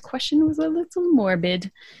if that question was a little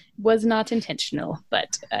morbid. Was not intentional,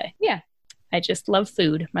 but yeah, I just love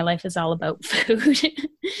food. My life is all about food.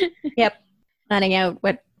 Yep. Planning out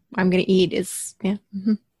what I'm going to eat is,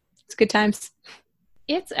 it's good times.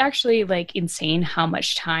 It's actually like insane how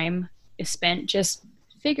much time is spent just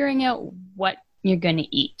figuring out what you're going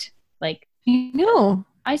to eat. Like, I know.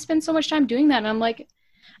 I spend so much time doing that, and I'm like,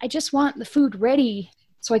 I just want the food ready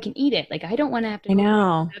so I can eat it. Like, I don't want to have to go through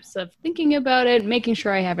the steps of thinking about it, making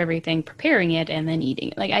sure I have everything, preparing it, and then eating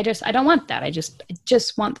it. Like, I don't want that. I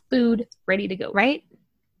just want the food ready to go. Right?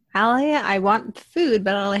 I want food,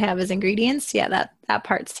 but all I have is ingredients. Yeah, that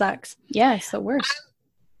part sucks. Yeah, it's the worst.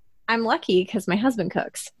 I'm lucky because my husband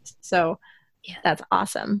cooks, so that's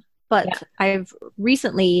awesome. But I've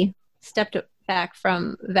recently stepped back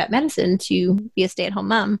from vet medicine to be a stay-at-home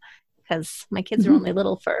mom because my kids are only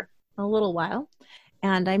little for a little while,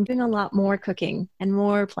 and I'm doing a lot more cooking and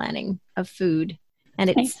more planning of food, and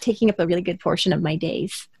it's taking up a really good portion of my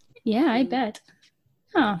days. Yeah, I bet.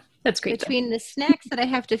 Oh, that's great. Between the snacks that I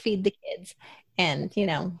have to feed the kids and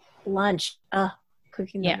lunch,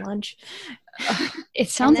 cooking the lunch. It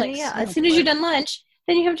sounds like as soon as you're done lunch,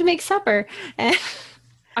 then you have to make supper.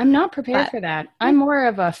 I'm not prepared for that. I'm more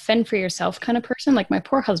of a fend for yourself kind of person, like my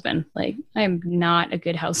poor husband. Like, I'm not a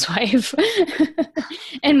good housewife.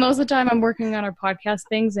 And most of the time I'm working on our podcast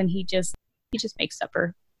things, and he just makes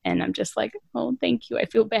supper, and I'm just like, oh, thank you. I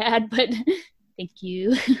feel bad, but thank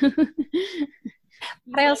you.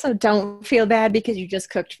 But I also don't feel bad because you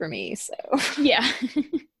just cooked for me. So yeah.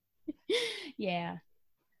 Yeah.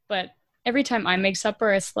 But every time I make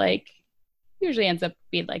supper, it's like, usually ends up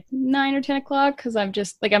being like 9 or 10 o'clock because I'm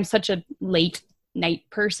just like, I'm such a late night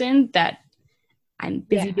person that I'm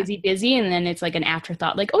busy. And then it's like an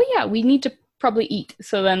afterthought, like, oh yeah, we need to probably eat.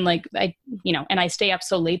 So then like and I stay up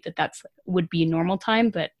so late that's would be a normal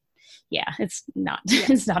time, but yeah, it's not,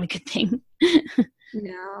 it's not a good thing.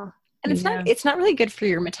 No. And it's not really good for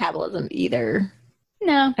your metabolism either.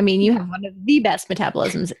 No. I mean, you have one of the best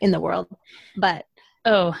metabolisms in the world, but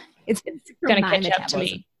it's gonna catch up to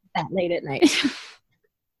me that late at night.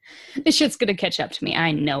 This shit's gonna catch up to me.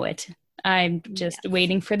 I know it. I'm just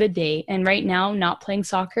waiting for the day. And right now, not playing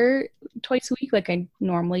soccer twice a week like I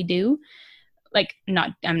normally do. Like,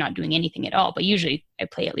 I'm not doing anything at all, but usually I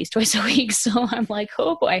play at least twice a week. So I'm like,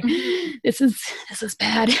 oh boy, this is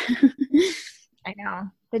bad. I know.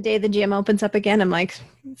 The day the gym opens up again, I'm like,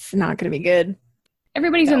 it's not going to be good.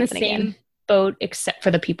 Everybody's To in the open same again. boat except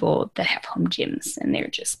for the people that have home gyms, and they're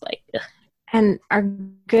just like, ugh. And are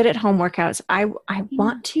good at home workouts. I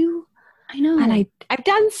want to, I know. and I've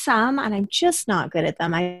done some, and I'm just not good at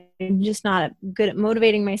them. I'm just not good at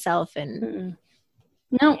motivating myself. And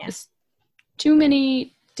no, it's too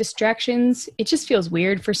many distractions. It just feels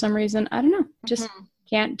weird for some reason. I don't know. Just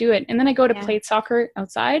can't do it. And then I go to play soccer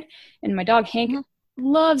outside, and my dog Hank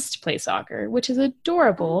loves to play soccer, which is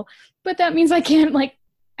adorable. But that means I can't like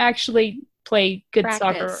actually play good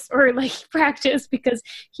soccer or like practice because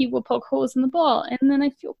he will poke holes in the ball. And then I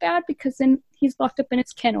feel bad because then he's locked up in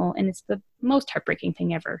his kennel, and it's the most heartbreaking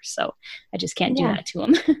thing ever. So I just can't do that to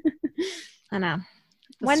him. I know.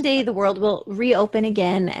 One day the world will reopen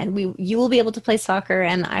again, and you will be able to play soccer,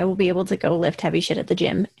 and I will be able to go lift heavy shit at the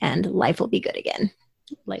gym, and life will be good again.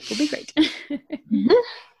 Life will be great.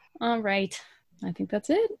 All right. I think that's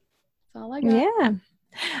it. That's all I got.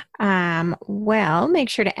 Yeah. Well, make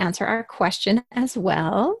sure to answer our question as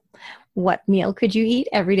well. What meal could you eat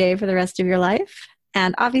every day for the rest of your life?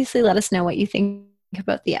 And obviously let us know what you think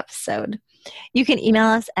about the episode. You can email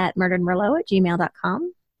us at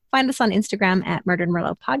murderedmerlot@gmail.com. Find us on Instagram at Murdered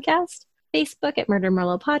Merlot Podcast, Facebook at Murdered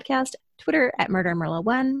Merlot Podcast, Twitter at Murdered Merlot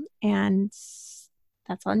 1, and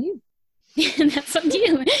that's on you. That's up to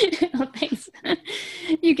you. Oh, thanks.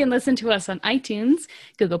 You can listen to us on iTunes,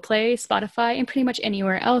 Google Play, Spotify, and pretty much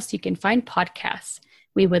anywhere else you can find podcasts.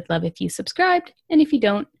 We would love if you subscribed, and if you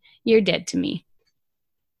don't, you're dead to me.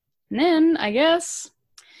 And then, I guess,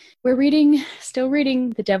 we're still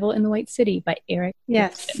reading The Devil in the White City by Eric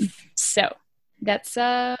Gibson. So that's,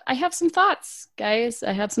 I have some thoughts, guys.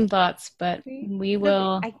 I have some thoughts, but we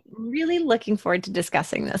will. I'm really looking forward to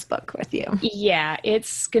discussing this book with you. Yeah,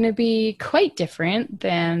 it's going to be quite different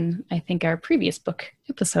than I think our previous book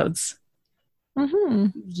episodes.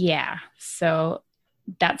 Yeah, so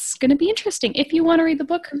that's going to be interesting. If you want to read the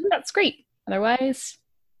book, that's great. Otherwise,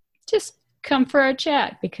 just come for our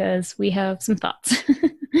chat because we have some thoughts.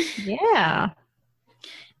 Yeah.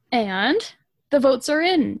 And the votes are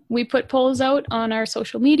in. We put polls out on our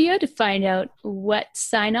social media to find out what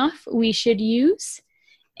sign-off we should use.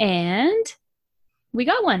 And we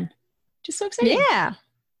got one. Just so excited. Yeah.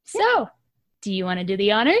 So, do you want to do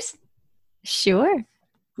the honors? Sure.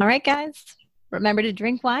 All right, guys. Remember to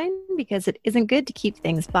drink wine because it isn't good to keep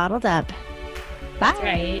things bottled up. Bye. That's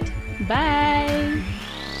right. Bye.